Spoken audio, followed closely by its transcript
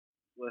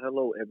Well,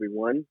 hello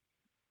everyone.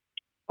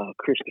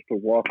 Christopher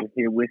Walker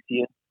here with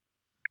you.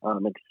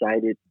 I'm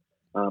excited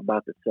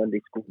about the Sunday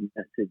school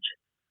message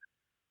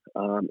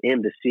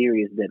in the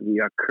series that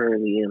we are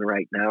currently in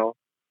right now,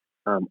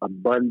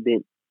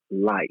 Abundant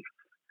Life.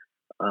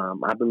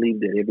 I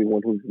believe that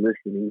everyone who's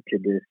listening to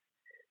this,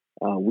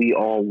 we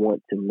all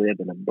want to live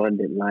an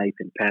abundant life.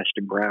 And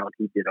Pastor Brown,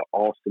 he did an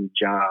awesome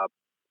job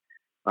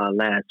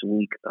last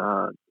week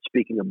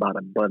speaking about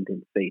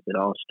abundant faith. It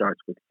all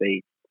starts with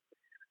faith.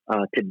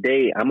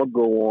 Today, I'm going to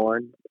go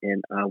on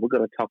and we're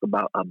going to talk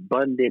about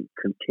abundant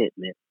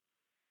contentment.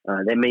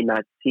 That may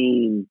not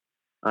seem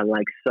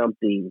like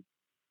something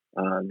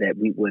that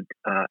we would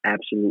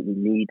absolutely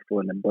need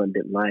for an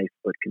abundant life,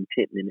 but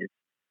contentment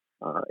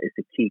is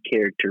a key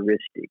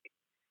characteristic,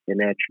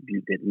 an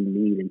attribute that we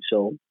need. And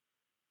so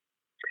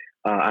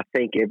I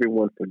thank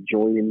everyone for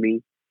joining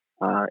me.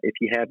 If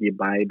you have your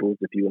Bibles,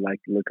 if you would like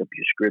to look up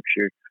your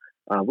scripture,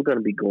 we're going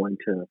to be going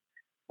to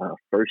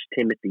 1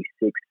 Timothy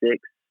 6:6.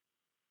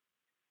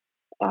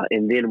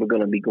 And then we're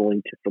going to be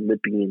going to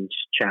Philippians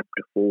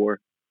chapter 4,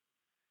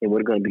 and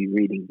we're going to be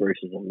reading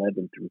verses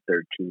 11 through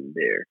 13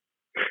 there.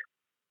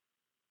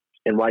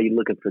 And while you're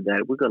looking for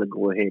that, we're going to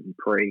go ahead and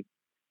pray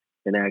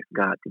and ask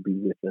God to be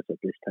with us at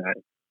this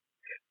time.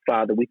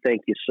 Father, we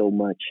thank you so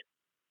much,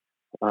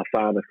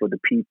 Father, for the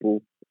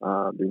people,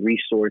 the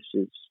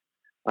resources,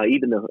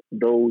 even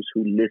those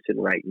who listen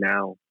right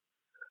now.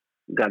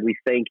 God, we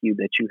thank you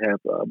that you have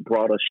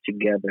brought us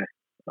together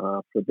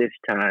for this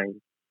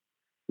time,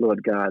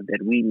 Lord God,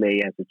 that we may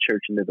as a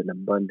church live an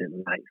abundant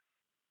life.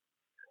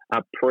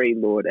 I pray,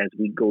 Lord, as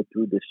we go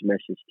through this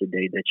message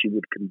today, that you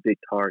would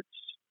convict hearts,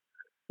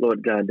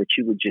 Lord God, that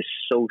you would just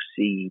sow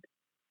seed,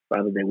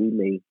 Father, that we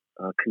may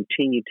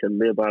continue to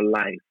live our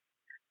life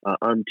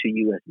unto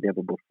you as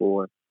never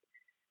before.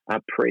 I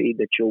pray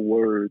that your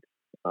word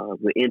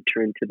will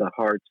enter into the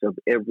hearts of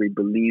every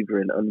believer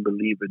and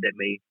unbeliever that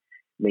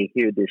may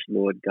hear this,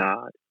 Lord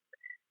God.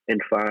 And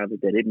Father,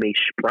 that it may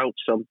sprout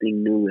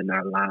something new in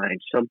our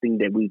lives, something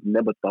that we've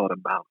never thought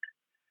about.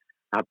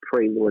 I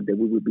pray, Lord, that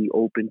we would be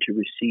open to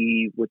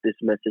receive what this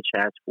message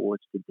has for us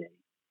today.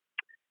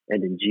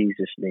 And in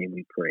Jesus' name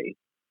we pray.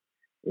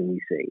 And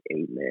we say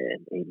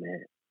amen,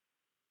 amen.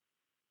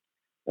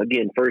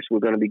 Again, first we're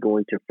going to be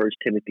going to 1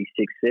 Timothy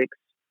 6:6.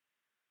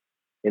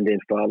 And then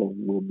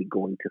following, we'll be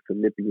going to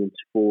Philippians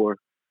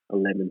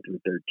 4:11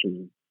 through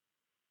 13.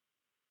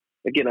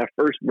 Again, our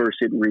first verse,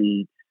 it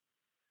reads,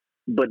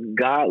 "But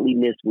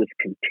godliness with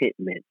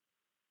contentment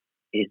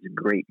is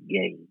great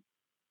gain."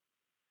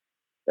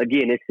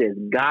 Again, it says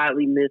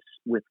godliness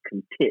with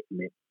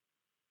contentment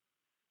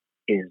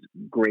is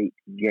great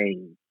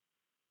gain.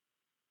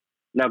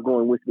 Now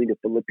going with me to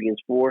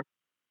Philippians 4,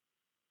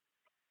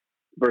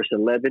 verse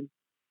 11.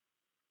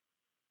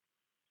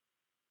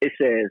 It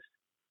says,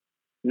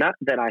 "Not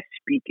that I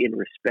speak in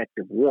respect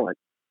of want,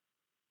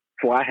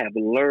 for I have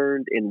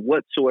learned in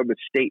whatsoever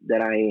state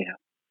that I am,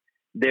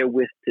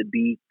 therewith to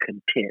be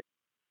content.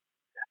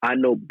 I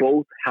know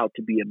both how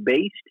to be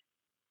abased,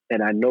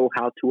 and I know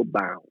how to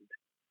abound.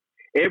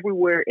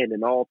 Everywhere and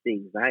in all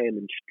things I am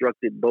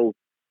instructed both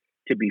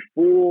to be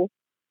full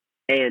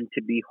and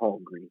to be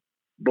hungry,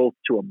 both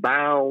to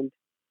abound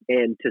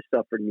and to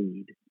suffer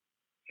need.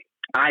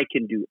 I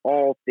can do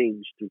all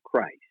things through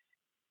Christ,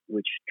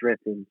 which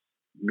strengthens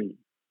me."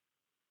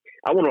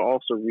 I want to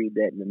also read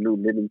that in the New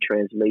Living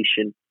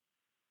Translation.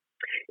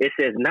 It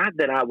says, "Not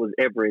that I was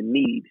ever in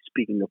need,"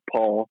 speaking of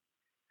Paul,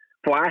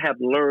 "for I have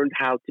learned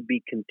how to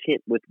be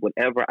content with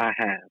whatever I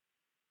have.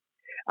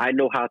 I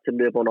know how to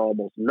live on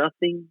almost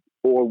nothing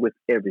or with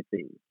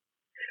everything.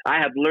 I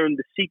have learned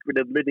the secret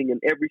of living in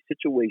every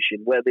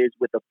situation, whether it's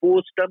with a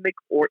full stomach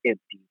or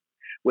empty,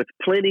 with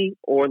plenty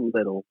or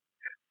little,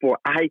 for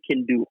I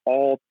can do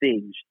all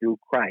things through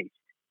Christ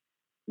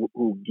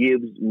who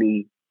gives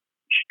me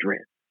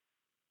strength."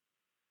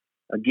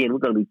 Again, we're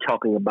going to be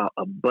talking about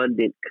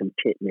abundant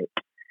contentment.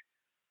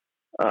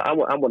 I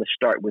want to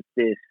start with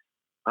this.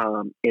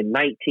 In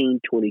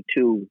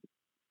 1922,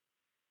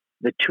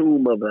 the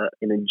tomb of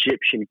an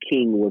Egyptian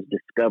king was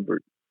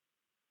discovered.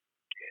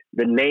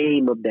 The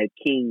name of that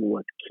king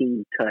was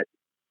King Tut.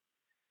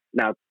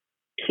 Now,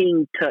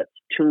 King Tut's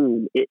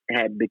tomb, it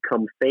had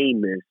become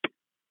famous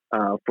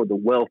for the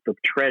wealth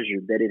of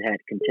treasure that it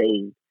had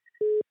contained.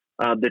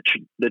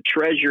 The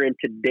treasure in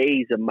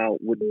today's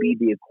amount would be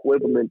the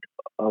equivalent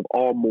of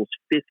almost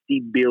 $50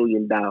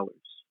 billion.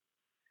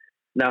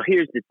 Now,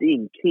 here's the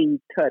thing.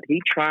 King Tut,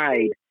 he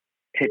tried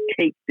to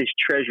take this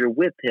treasure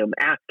with him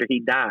after he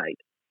died.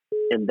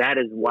 And that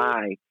is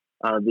why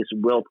this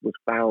wealth was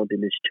found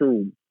in his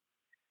tomb.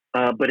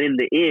 But in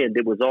the end,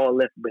 it was all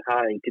left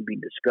behind to be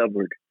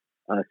discovered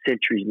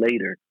centuries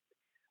later.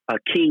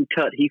 King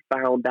Tut, he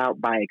found out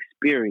by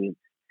experience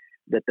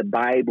that the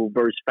Bible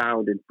verse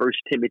found in 1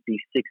 Timothy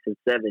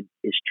 6:7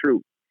 is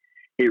true.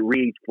 It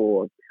reads,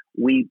 "For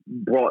we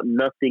brought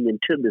nothing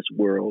into this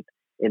world,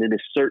 and it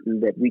is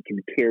certain that we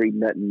can carry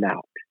nothing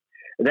out."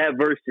 And that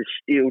verse is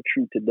still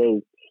true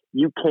today.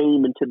 You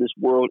came into this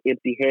world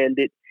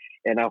empty-handed,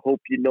 and I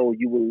hope you know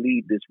you will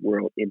leave this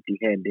world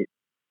empty-handed.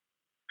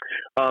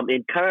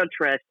 In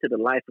contrast to the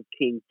life of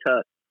King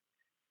Tut,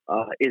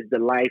 is the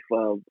life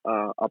of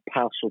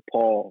Apostle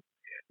Paul.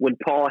 When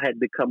Paul had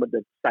become a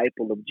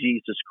disciple of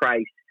Jesus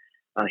Christ,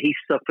 he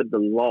suffered the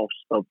loss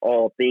of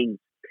all things.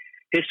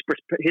 His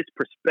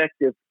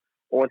perspective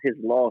on his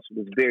loss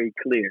was very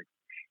clear.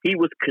 He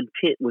was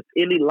content with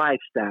any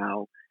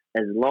lifestyle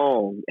as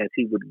long as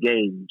he would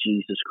gain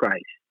Jesus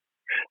Christ.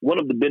 One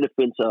of the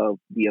benefits of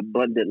the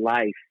abundant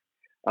life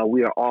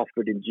we are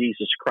offered in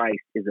Jesus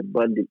Christ is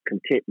abundant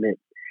contentment.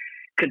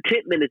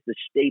 Contentment is the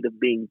state of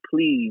being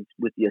pleased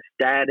with your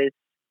status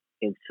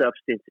and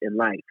substance in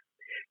life.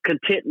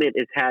 Contentment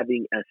is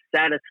having a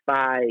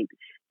satisfied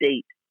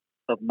state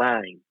of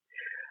mind.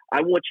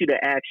 I want you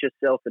to ask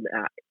yourself and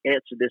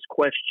answer this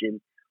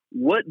question.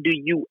 What do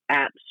you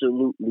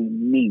absolutely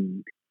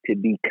need to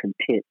be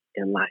content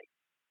in life?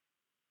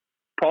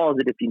 Pause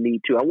it if you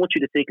need to. I want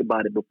you to think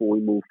about it before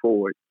we move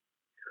forward.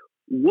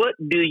 What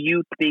do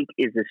you think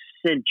is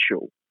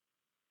essential?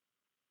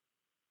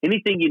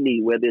 Anything you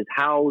need, whether it's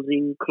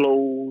housing,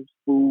 clothes,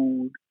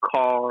 food,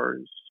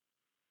 cars,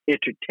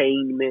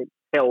 entertainment,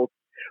 health,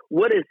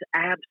 what is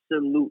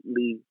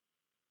absolutely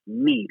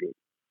needed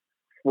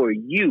for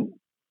you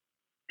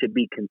to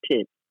be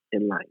content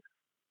in life?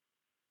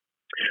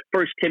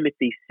 1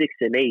 Timothy 6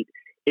 and 8,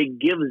 it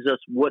gives us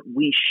what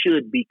we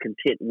should be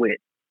content with.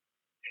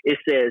 It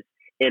says,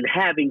 and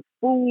having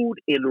food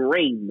and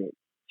raiment,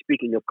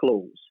 speaking of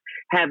clothes,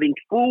 having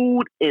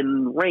food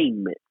and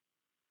raiment,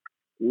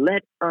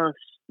 let us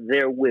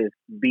therewith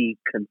be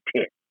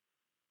content.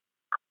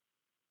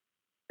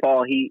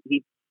 Paul,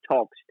 he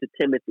talks to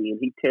Timothy and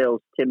he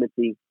tells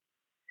Timothy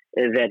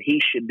that he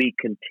should be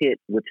content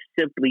with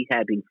simply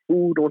having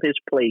food on his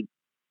plate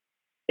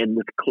and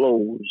with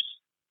clothes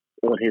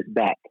on his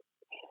back.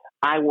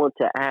 I want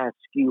to ask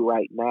you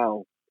right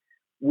now,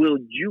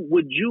 would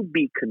you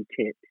be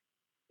content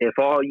if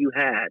all you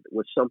had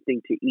was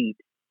something to eat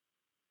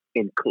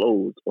and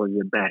clothes on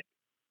your back?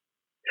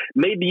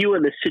 Maybe you're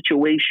in a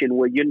situation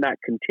where you're not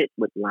content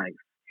with life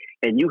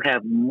and you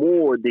have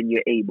more than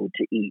you're able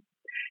to eat.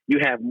 You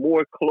have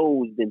more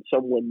clothes than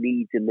someone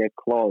needs in their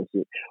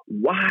closet.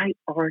 Why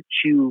aren't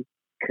you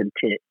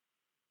content?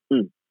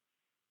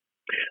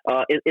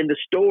 In the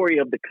story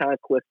of the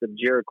conquest of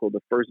Jericho, the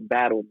first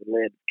battle in the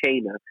land of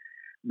Canaan,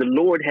 the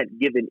Lord had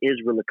given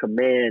Israel a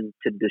command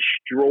to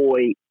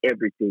destroy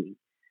everything.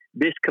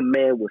 This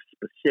command was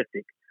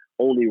specific.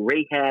 Only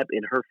Rahab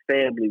and her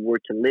family were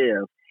to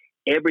live.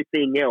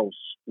 Everything else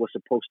was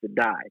supposed to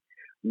die.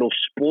 No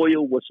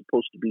spoil was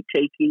supposed to be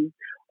taken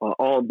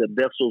on the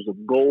vessels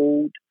of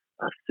gold,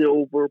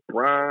 silver,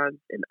 bronze,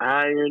 and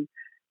iron.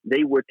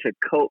 They were to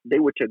go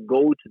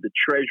to the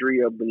treasury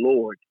of the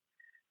Lord.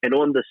 And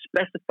on the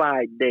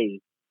specified day,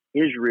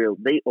 Israel,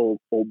 they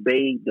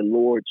obeyed the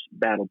Lord's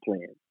battle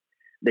plan.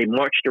 They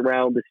marched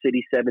around the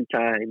city 7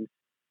 times.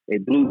 They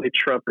blew their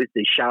trumpets.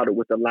 They shouted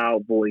with a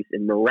loud voice.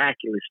 And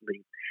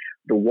miraculously,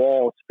 the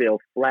walls fell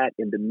flat,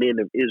 and the men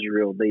of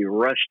Israel, they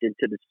rushed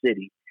into the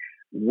city,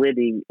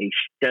 winning a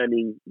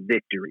stunning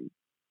victory.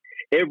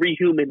 Every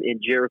human in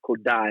Jericho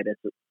died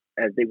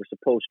as they were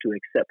supposed to,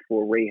 except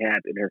for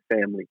Rahab and her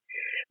family.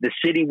 The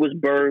city was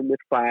burned with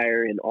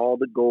fire, and all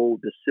the gold,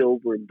 the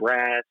silver, and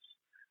brass,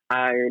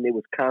 iron, it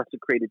was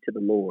consecrated to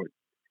the Lord.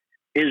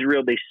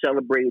 Israel, they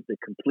celebrated the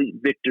complete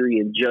victory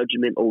and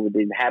judgment over the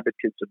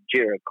inhabitants of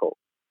Jericho.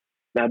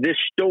 Now, this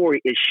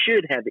story, it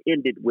should have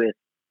ended with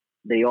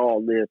they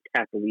all lived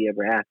happily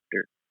ever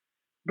after,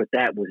 but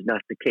that was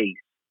not the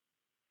case.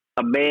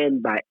 A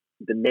man by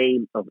the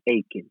name of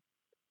Achan,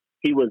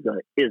 he was an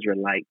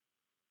Israelite.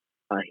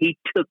 He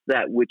took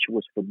that which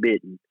was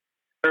forbidden,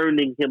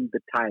 earning him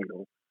the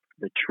title,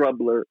 the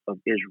troubler of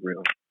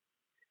Israel.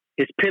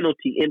 His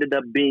penalty ended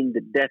up being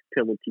the death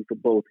penalty for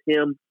both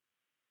him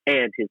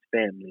and his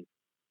family.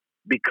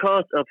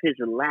 Because of his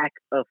lack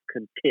of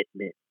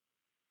contentment,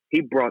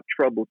 he brought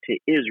trouble to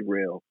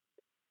Israel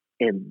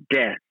and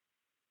death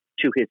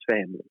to his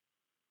family.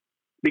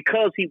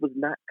 Because he was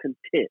not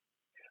content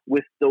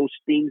with those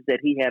things that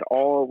he had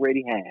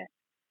already had,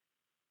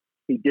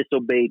 he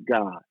disobeyed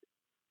God.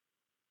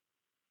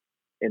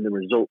 And the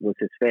result was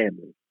his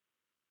family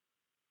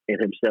and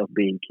himself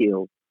being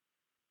killed.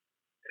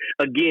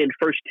 Again,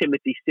 1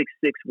 Timothy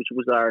 6:6, which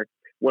was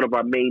one of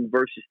our main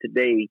verses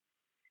today,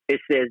 it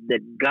says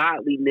that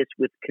godliness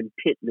with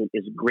contentment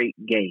is great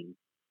gain.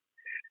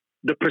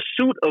 The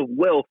pursuit of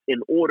wealth in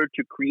order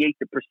to create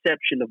the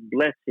perception of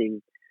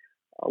blessing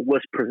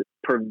was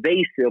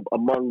pervasive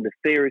among the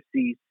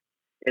Pharisees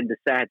and the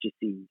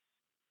Sadducees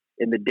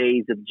in the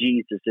days of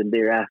Jesus and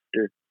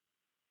thereafter.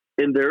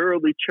 In the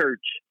early church,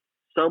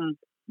 some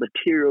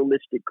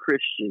materialistic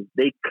Christians,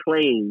 they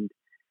claimed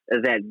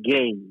that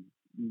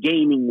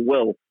gaining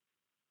wealth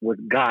was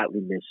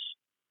godliness.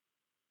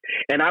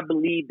 And I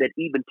believe that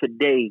even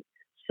today,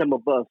 some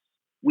of us,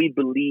 we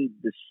believe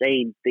the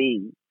same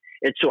thing.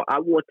 And so I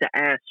want to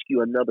ask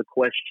you another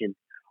question.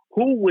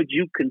 Who would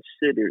you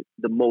consider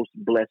the most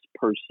blessed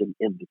person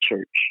in the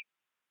church?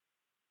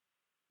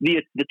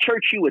 The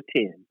church you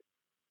attend.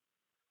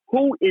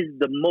 Who is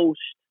the most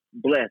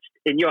blessed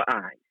in your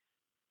eyes?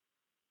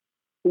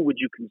 who would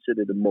you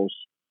consider the most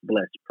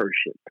blessed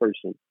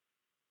person?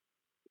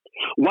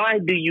 Why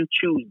do you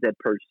choose that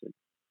person?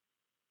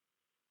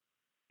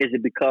 Is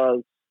it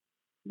because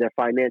they're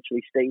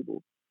financially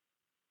stable?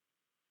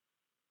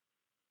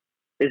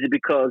 Is it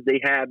because they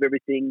have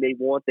everything they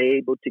want? They're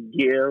able to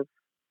give.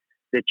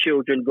 Their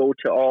children go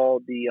to all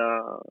the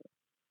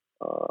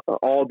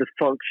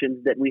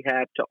functions that we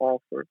have to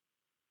offer.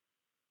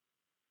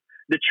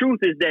 The truth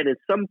is that in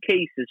some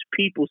cases,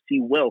 people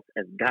see wealth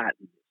as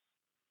godliness.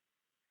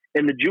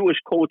 In the Jewish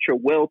culture,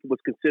 wealth was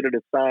considered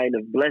a sign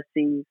of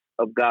blessings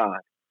of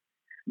God.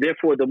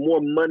 Therefore, the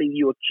more money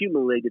you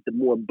accumulated, the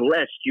more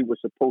blessed you were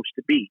supposed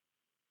to be.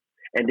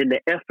 And in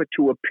the effort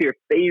to appear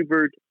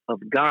favored of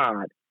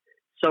God,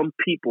 some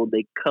people,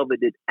 they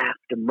coveted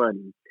after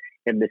money.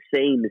 And the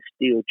same is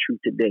still true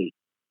today.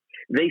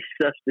 They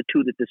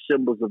substituted the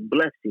symbols of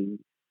blessing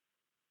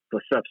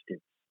for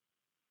substance.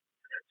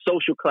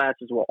 Social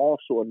classes were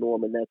also a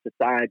norm in that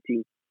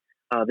society.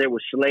 There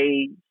were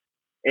slaves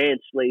and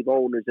slave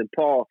owners. And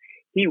Paul,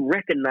 he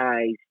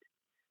recognized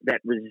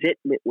that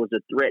resentment was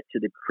a threat to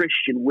the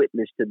Christian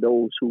witness to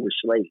those who were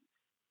slaves.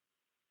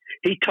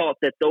 He taught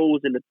that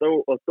those in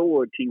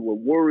authority were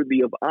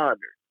worthy of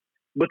honor.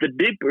 But the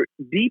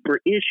deeper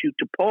issue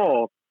to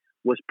Paul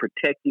was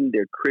protecting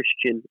their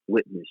Christian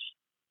witness.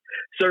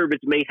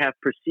 Servants may have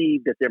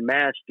perceived that their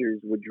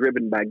masters were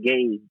driven by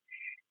gain.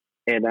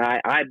 And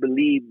I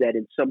believe that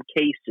in some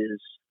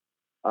cases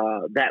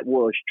that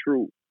was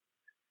true.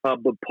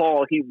 But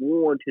Paul, he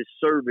warned his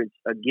servants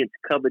against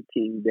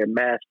coveting their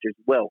master's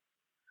wealth.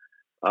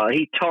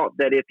 He taught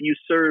that if you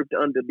served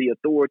under the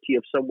authority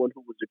of someone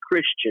who was a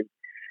Christian,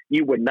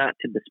 you were not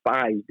to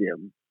despise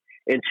them.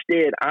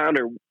 Instead,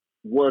 honor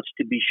was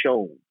to be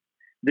shown.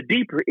 The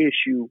deeper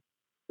issue,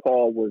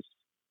 Paul was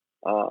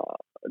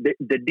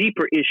the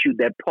deeper issue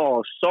that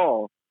Paul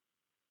saw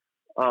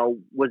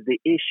was the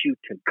issue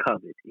to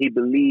covet. He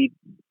believed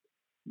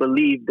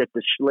that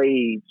the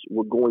slaves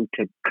were going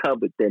to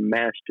covet their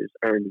master's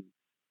earnings.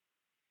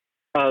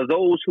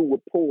 Those who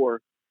were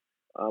poor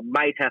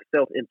might have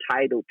felt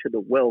entitled to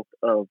the wealth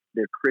of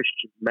their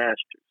Christian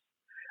masters.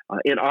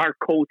 In our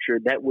culture,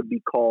 that would be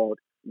called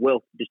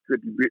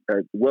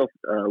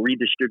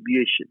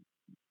redistribution.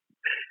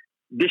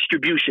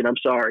 Distribution. I'm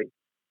sorry.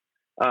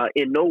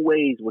 In no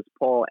ways was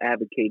Paul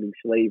advocating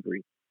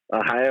slavery.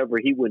 However,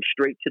 he went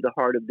straight to the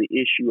heart of the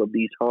issue of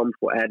these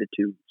harmful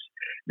attitudes.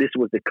 This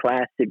was the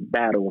classic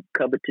battle of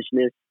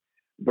covetousness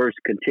versus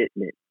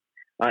contentment.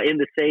 In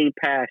the same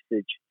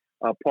passage,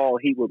 Paul,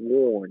 he would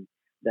warn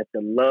that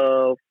the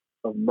love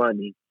of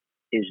money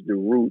is the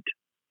root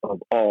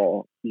of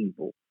all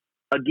evil.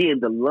 Again,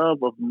 the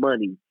love of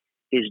money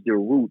is the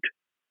root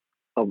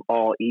of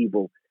all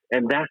evil.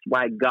 And that's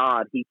why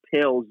God, he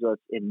tells us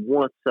and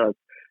wants us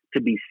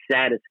to be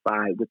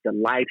satisfied with the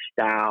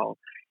lifestyle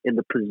and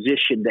the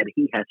position that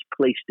he has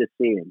placed us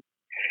in.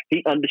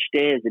 He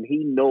understands and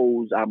he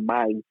knows our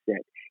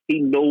mindset.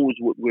 He knows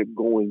what we're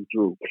going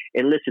through.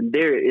 And listen,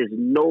 there is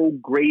no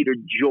greater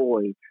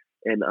joy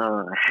and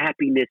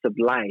happiness of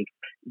life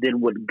than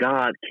what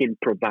God can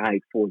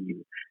provide for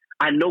you.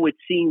 I know it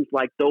seems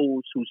like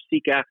those who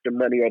seek after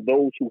money, or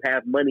those who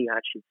have money,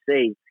 I should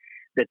say,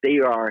 that they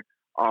are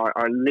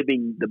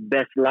living the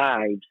best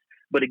lives.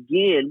 But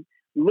again,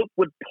 look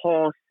what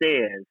Paul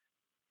says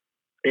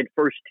in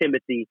 1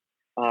 Timothy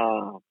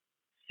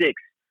 6,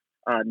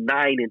 9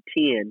 and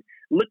 10.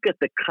 Look at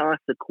the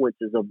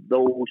consequences of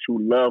those who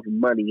love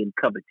money and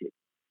covet it.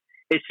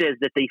 It says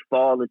that they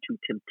fall into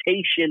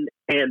temptation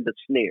and the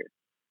snare.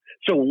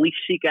 So when we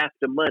seek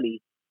after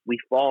money, we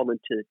fall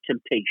into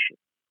temptation.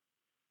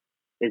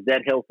 Is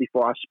that healthy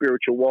for our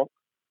spiritual walk?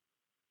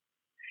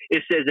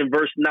 It says in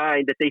verse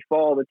 9 that they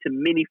fall into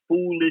many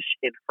foolish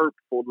and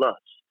hurtful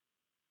lusts.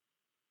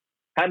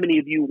 How many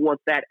of you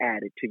want that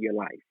added to your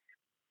life?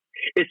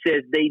 It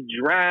says they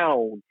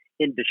drown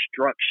in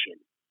destruction.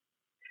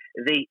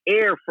 They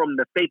err from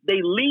the faith.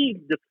 They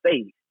leave the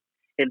faith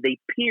and they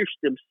pierce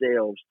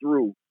themselves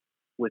through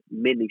with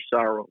many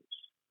sorrows.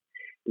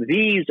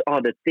 These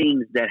are the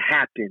things that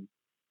happen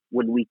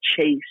when we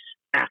chase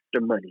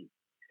after money,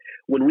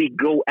 when we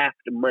go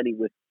after money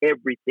with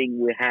everything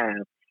we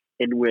have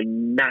and we're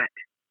not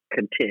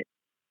content.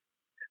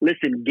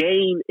 Listen,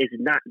 gain is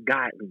not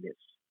godliness.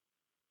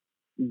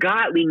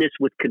 Godliness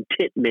with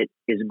contentment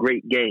is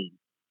great gain.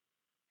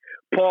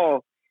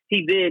 Paul,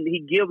 he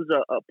gives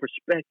a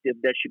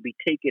perspective that should be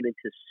taken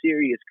into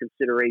serious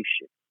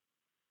consideration.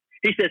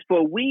 He says,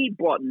 for we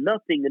brought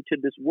nothing into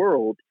this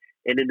world,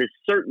 and it is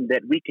certain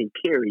that we can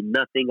carry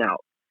nothing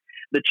out.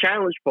 The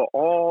challenge for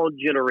all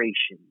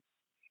generations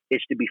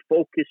is to be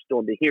focused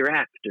on the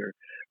hereafter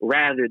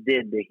rather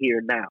than the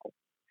here now.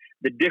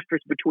 The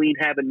difference between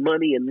having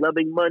money and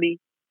loving money,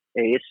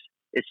 it's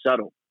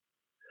subtle.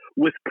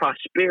 With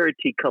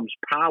prosperity comes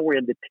power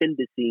and the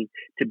tendency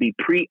to be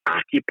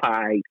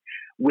preoccupied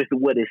with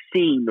what is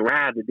seen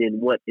rather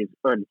than what is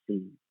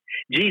unseen.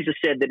 Jesus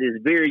said that it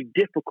is very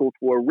difficult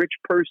for a rich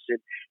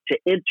person to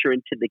enter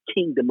into the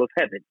kingdom of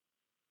heaven.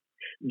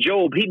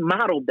 Job, he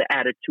modeled the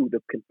attitude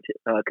of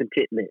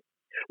contentment.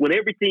 When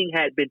everything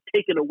had been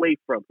taken away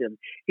from him,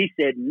 he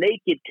said,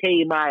 naked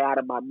came I out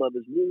of my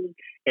mother's womb,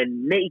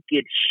 and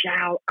naked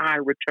shall I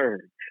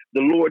return.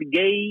 The Lord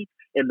gave,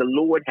 and the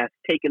Lord hath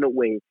taken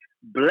away.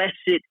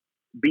 Blessed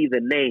be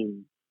the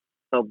name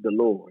of the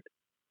Lord.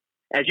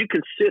 As you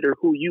consider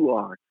who you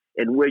are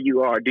and where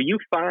you are, do you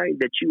find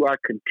that you are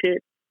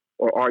content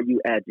or are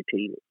you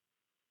agitated?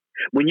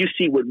 When you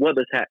see what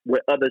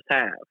others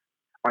have,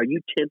 are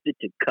you tempted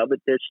to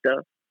covet their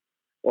stuff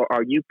or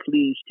are you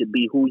pleased to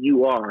be who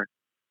you are,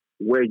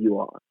 where you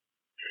are?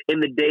 In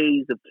the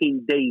days of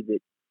King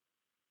David,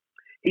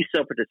 he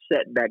suffered a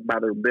setback by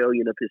the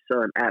rebellion of his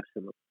son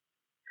Absalom.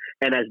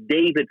 And as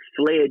David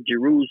fled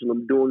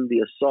Jerusalem during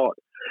the assault,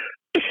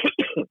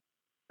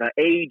 an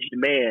aged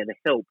man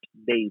helped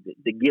David,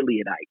 the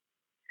Gileadite.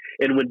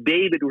 And when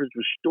David was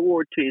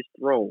restored to his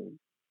throne,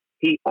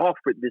 he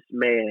offered this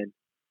man,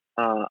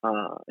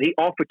 he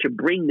offered to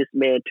bring this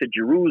man to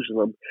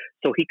Jerusalem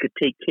so he could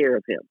take care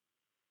of him.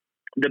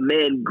 The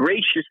man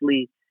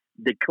graciously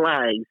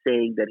declined,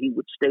 saying that he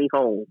would stay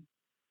home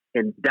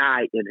and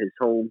die in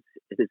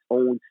his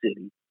own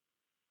city,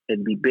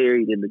 and be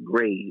buried in the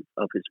grave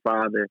of his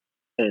father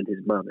and his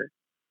mother.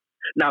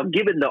 Now,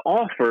 given the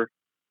offer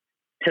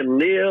to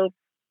live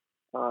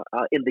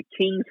in the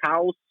king's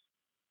house,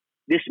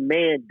 this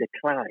man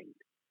declined.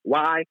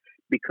 Why?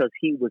 Because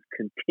he was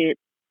content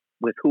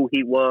with who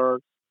he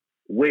was,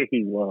 where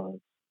he was,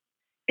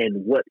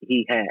 and what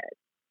he had.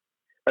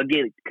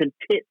 Again,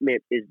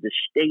 contentment is the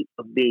state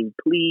of being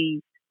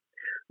pleased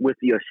with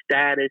your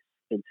status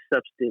and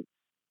substance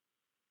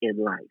in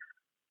life.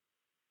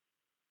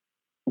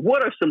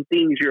 What are some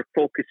things you're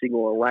focusing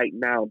on right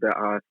now that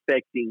are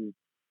affecting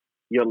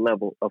your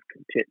level of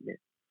contentment?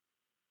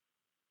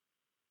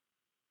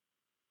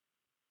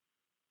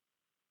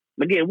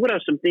 Again, what are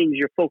some things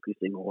you're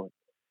focusing on?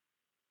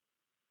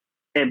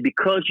 And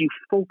because you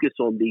focus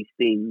on these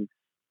things,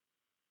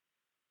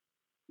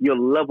 your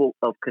level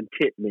of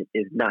contentment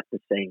is not the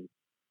same.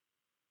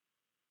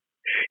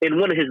 In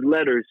one of his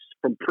letters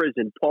from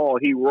prison, Paul,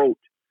 he wrote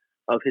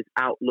of his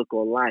outlook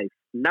on life,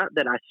 not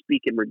that I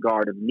speak in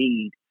regard of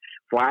need,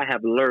 for I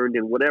have learned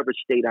in whatever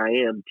state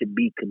I am to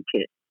be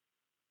content.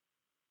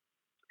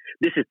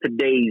 This is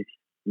today's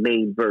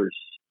main verse.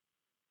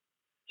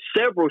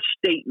 Several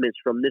statements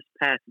from this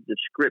passage of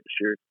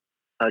scripture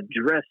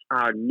address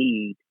our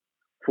need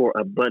for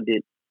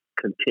abundant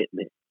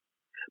contentment.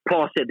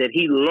 Paul said that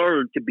he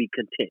learned to be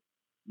content.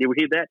 Did we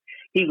hear that?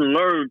 He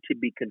learned to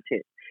be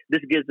content.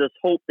 This gives us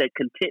hope that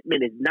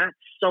contentment is not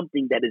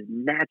something that is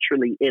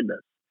naturally in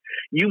us.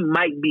 You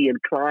might be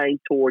inclined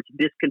towards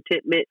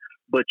discontentment,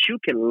 but you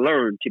can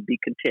learn to be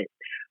content.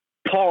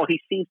 Paul, he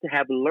seems to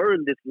have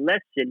learned this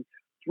lesson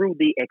through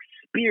the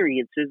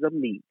experiences of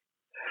need.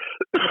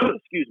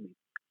 Excuse me.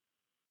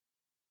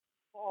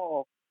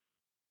 Paul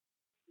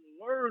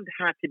learned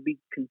how to be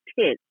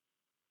content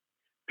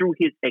through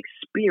his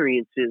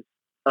experiences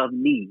of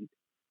need.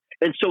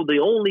 And so the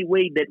only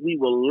way that we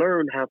will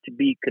learn how to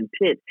be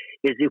content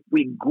is if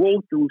we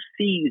go through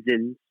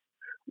seasons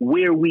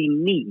where we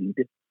need,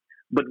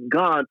 but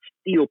God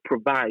still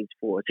provides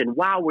for us. And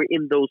while we're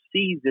in those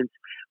seasons,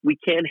 we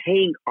can't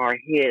hang our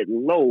head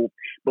low,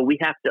 but we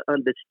have to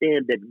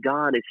understand that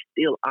God is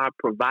still our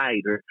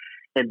provider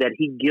and that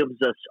he gives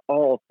us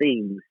all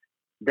things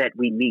that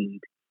we need.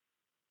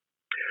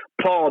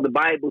 Paul, the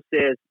Bible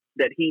says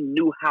that he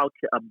knew how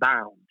to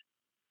abound.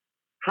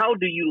 How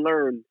do you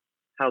learn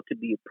how to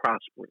be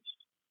prosperous?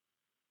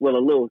 Well,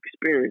 a little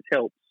experience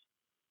helps.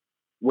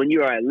 When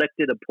you are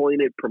elected,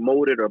 appointed,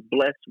 promoted, or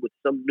blessed with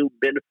some new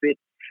benefit,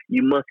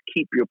 you must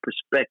keep your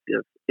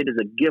perspective. It is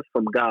a gift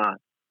from God.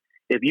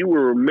 If you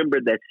will remember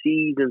that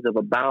seasons of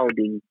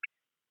abounding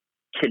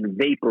can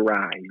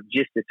vaporize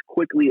just as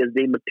quickly as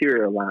they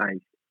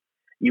materialize,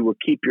 you will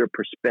keep your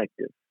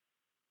perspective.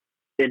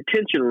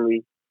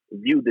 Intentionally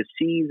view the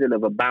season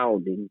of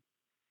abounding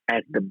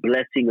as the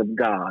blessing of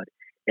God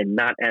and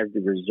not as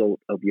the result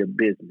of your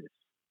business.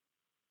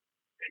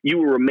 You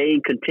will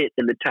remain content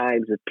in the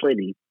times of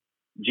plenty,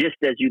 just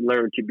as you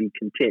learn to be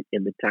content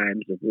in the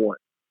times of want.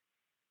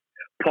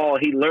 Paul,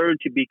 he learned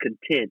to be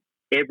content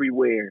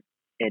everywhere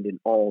and in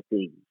all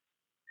things.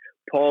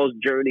 Paul's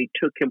journey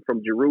took him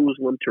from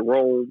Jerusalem to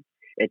Rome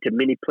and to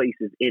many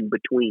places in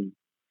between.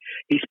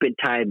 He spent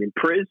time in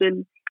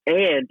prison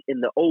and in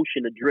the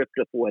ocean adrift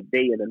for a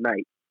day and a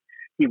night.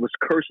 He was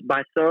cursed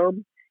by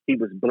some, he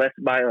was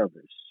blessed by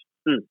others.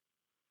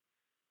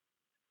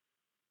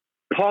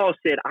 Paul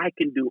said, I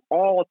can do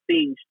all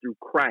things through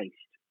Christ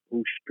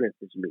who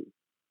strengthens me.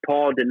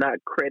 Paul did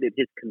not credit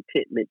his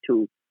contentment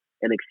to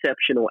an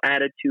exceptional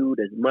attitude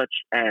as much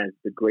as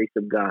the grace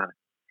of God.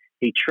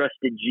 He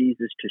trusted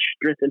Jesus to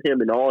strengthen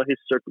him in all his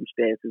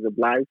circumstances of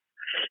life,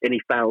 and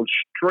he found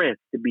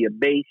strength to be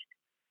abased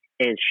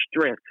and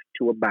strength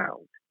to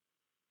abound.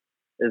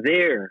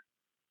 There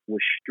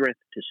was strength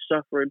to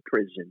suffer in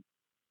prison,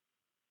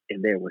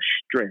 and there was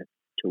strength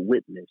to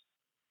witness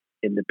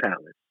in the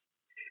palace.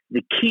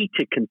 The key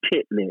to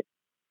contentment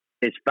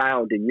is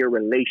found in your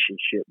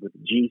relationship with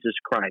Jesus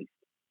Christ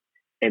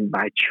and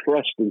by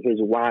trusting his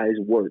wise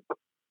work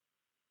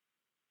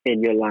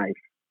in your life.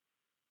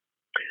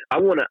 I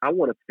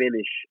wanna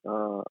finish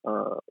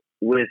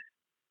with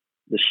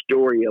the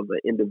story of an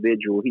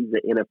individual. He's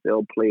an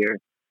NFL player.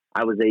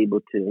 I was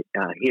able to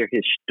hear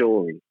his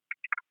story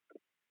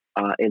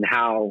and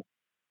how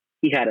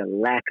he had a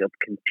lack of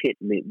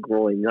contentment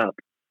growing up,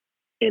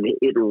 and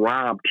it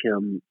robbed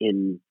him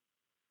in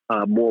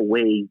more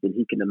ways than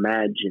he can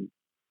imagine.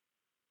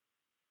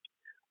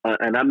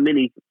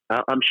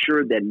 I'm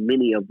sure that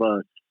many of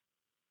us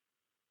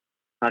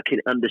can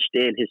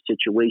understand his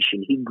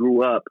situation. He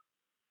grew up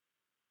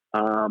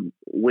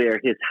where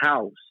his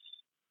house,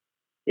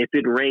 if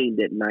it rained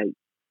at night,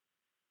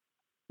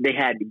 they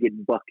had to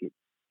get buckets,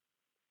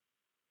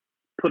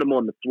 put them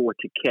on the floor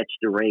to catch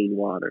the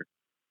rainwater.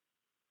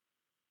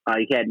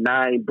 He had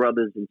nine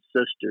brothers and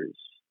sisters.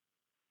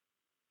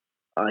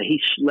 He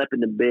slept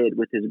in the bed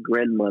with his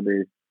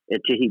grandmother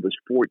until he was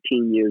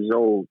 14 years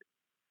old,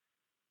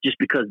 just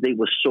because they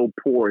were so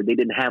poor. They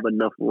didn't have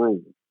enough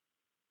room.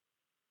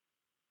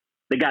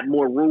 They got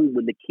more room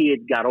when the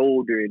kids got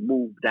older and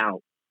moved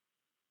out.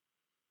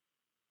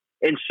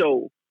 And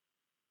so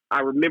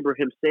I remember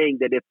him saying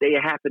that if they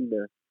happened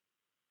to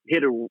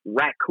hit a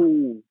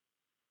raccoon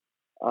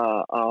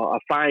or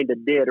find a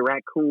dead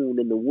raccoon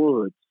in the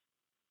woods,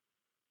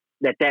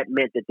 that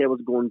meant that there was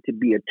going to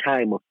be a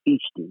time of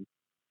feasting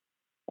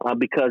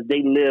because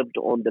they lived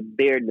on the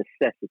bare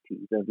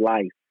necessities of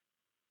life.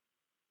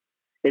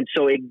 And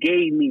so it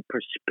gave me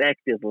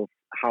perspective of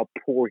how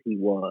poor he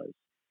was.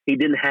 He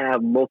didn't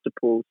have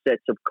multiple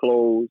sets of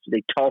clothes.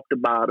 They talked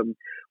about him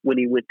when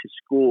he went to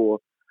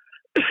school,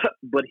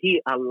 but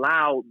he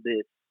allowed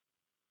this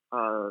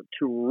to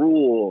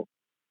rule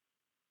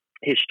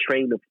his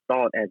train of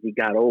thought as he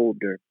got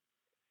older,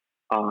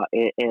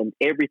 and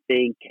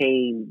everything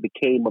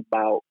became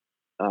about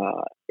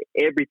uh,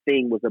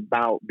 everything was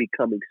about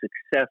becoming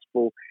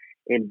successful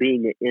and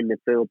being an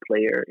NFL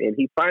player. And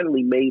he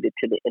finally made it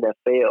to the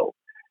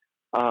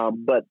NFL,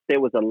 but there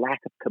was a lack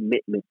of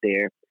commitment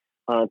there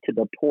to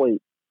the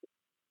point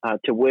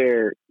to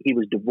where he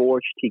was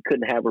divorced. He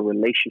couldn't have a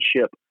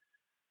relationship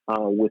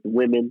with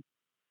women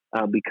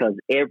because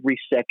every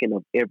second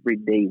of every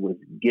day was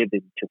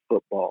given to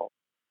football.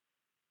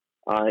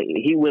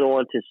 He went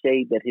on to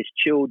say that his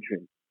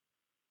children,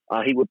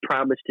 he would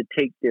promise to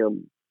take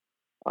them,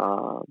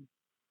 um,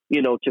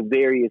 to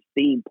various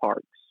theme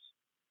parks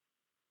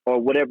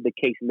or whatever the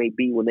case may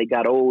be when they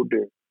got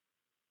older.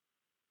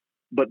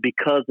 But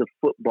because of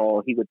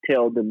football, he would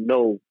tell them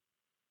no,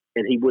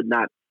 and he would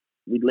not.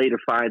 We later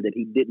find that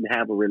he didn't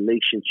have a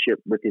relationship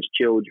with his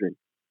children.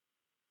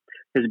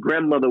 His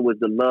grandmother was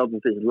the love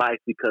of his life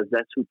because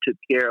that's who took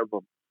care of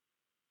him.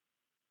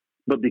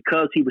 But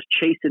because he was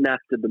chasing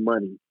after the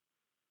money,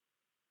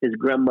 his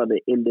grandmother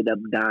ended up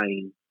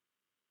dying,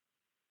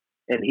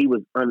 and he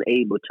was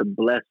unable to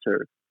bless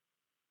her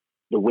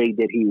the way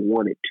that he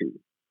wanted to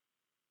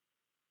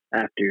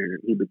after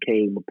he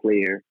became a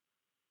player,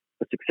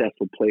 a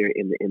successful player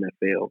in the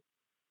NFL.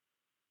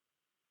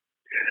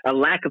 A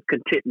lack of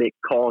contentment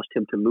caused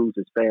him to lose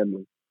his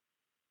family,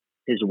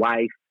 his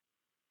wife,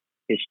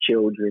 his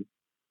children,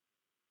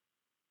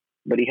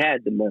 but he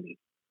had the money.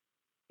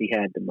 He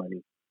had the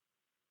money.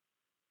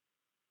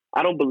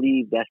 I don't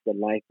believe that's the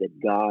life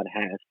that God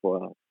has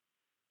for us.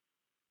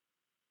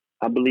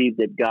 I believe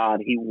that God,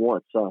 He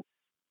wants us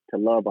to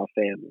love our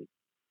family,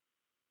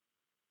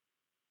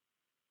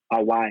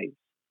 our wives,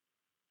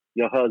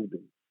 your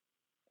husband,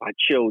 our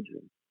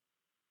children.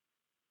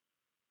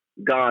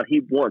 God,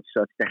 He wants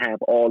us to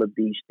have all of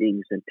these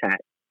things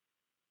intact.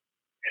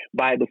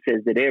 Bible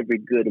says that every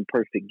good and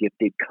perfect gift,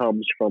 it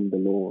comes from the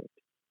Lord.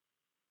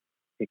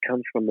 It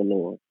comes from the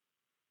Lord.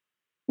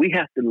 We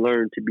have to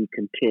learn to be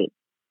content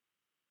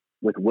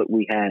with what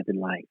we have in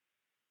life.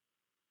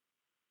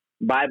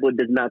 Bible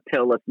does not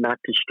tell us not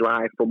to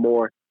strive for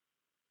more,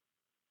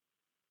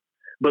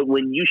 but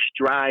when you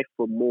strive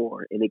for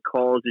more and it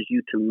causes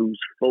you to lose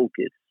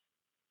focus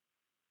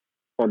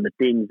on the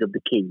things of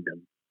the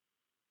kingdom,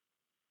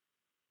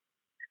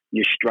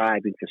 you're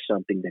striving for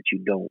something that you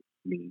don't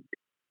need.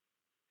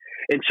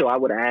 And so I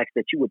would ask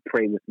that you would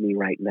pray with me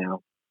right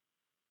now.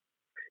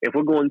 If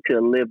we're going to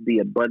live the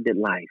abundant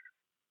life,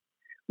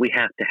 we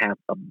have to have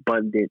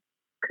abundant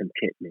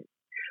contentment.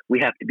 We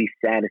have to be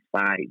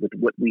satisfied with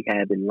what we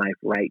have in life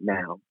right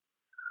now.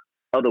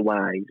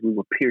 Otherwise, we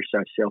will pierce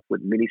ourselves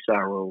with many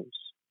sorrows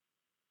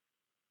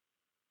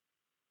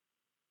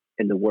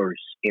and the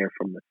worst, err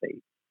from the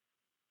faith.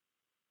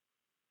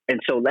 And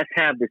so let's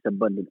have this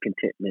abundant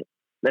contentment.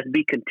 Let's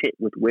be content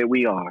with where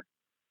we are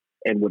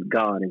and what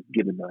God has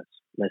given us.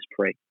 Let's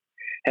pray.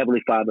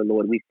 Heavenly Father,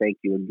 Lord, we thank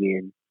you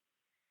again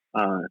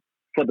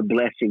for the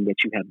blessing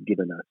that you have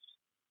given us.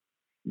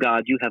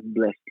 God, you have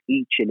blessed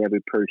each and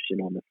every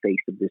person on the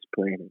face of this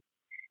planet.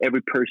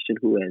 Every person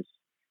who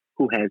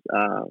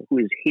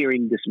is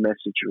hearing this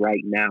message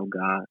right now,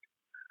 God.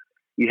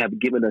 You have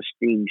given us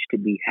things to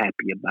be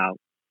happy about.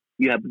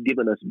 You have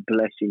given us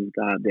blessings,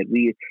 God, that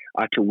we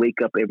are to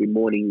wake up every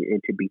morning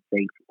and to be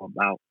thankful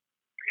about.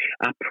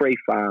 I pray,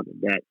 Father,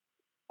 that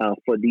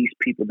for these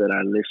people that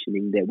are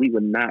listening, that we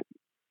will not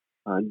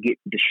get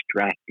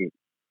distracted.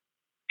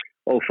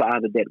 Oh,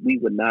 Father, that we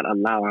would not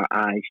allow our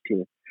eyes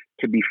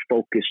to be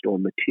focused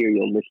on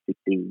materialistic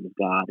things,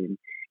 God, and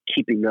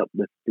keeping up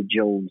with the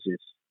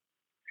Joneses.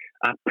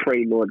 I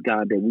pray, Lord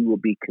God, that we will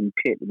be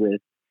content with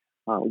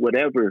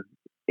whatever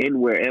and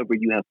wherever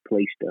you have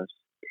placed us,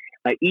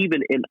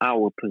 even in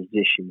our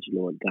positions,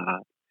 Lord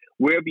God,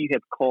 wherever you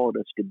have called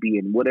us to be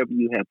and whatever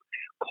you have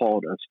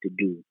called us to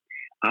do.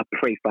 I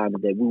pray, Father,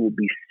 that we will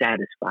be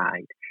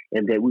satisfied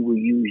and that we will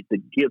use the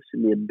gifts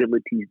and the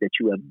abilities that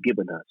you have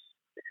given us,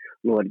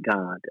 Lord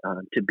God,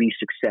 to be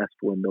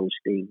successful in those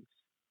things.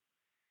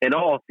 In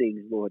all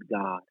things, Lord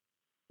God,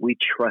 we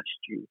trust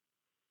you.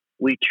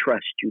 We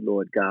trust you,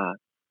 Lord God,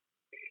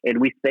 and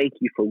we thank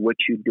you for what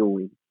you're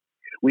doing.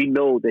 We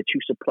know that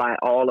you supply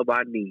all of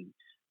our needs.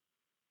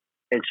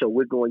 And so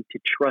we're going to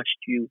trust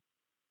you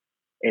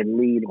and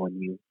lean on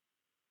you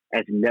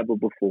as never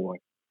before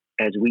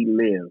as we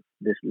live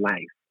this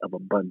life of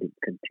abundant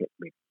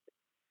contentment.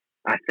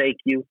 I thank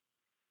you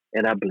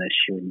and I bless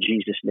you. In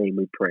Jesus' name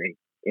we pray.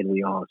 And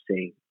we all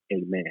say,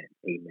 Amen.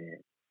 Amen.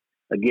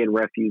 Again,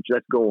 Refuge,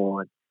 let's go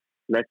on.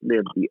 Let's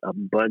live the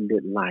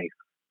abundant life.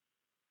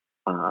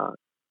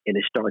 And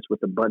it starts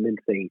with abundant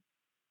faith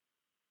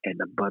and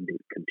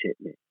abundant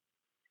contentment.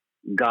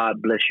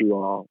 God bless you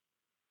all.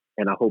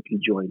 And I hope you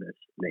join us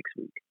next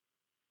week.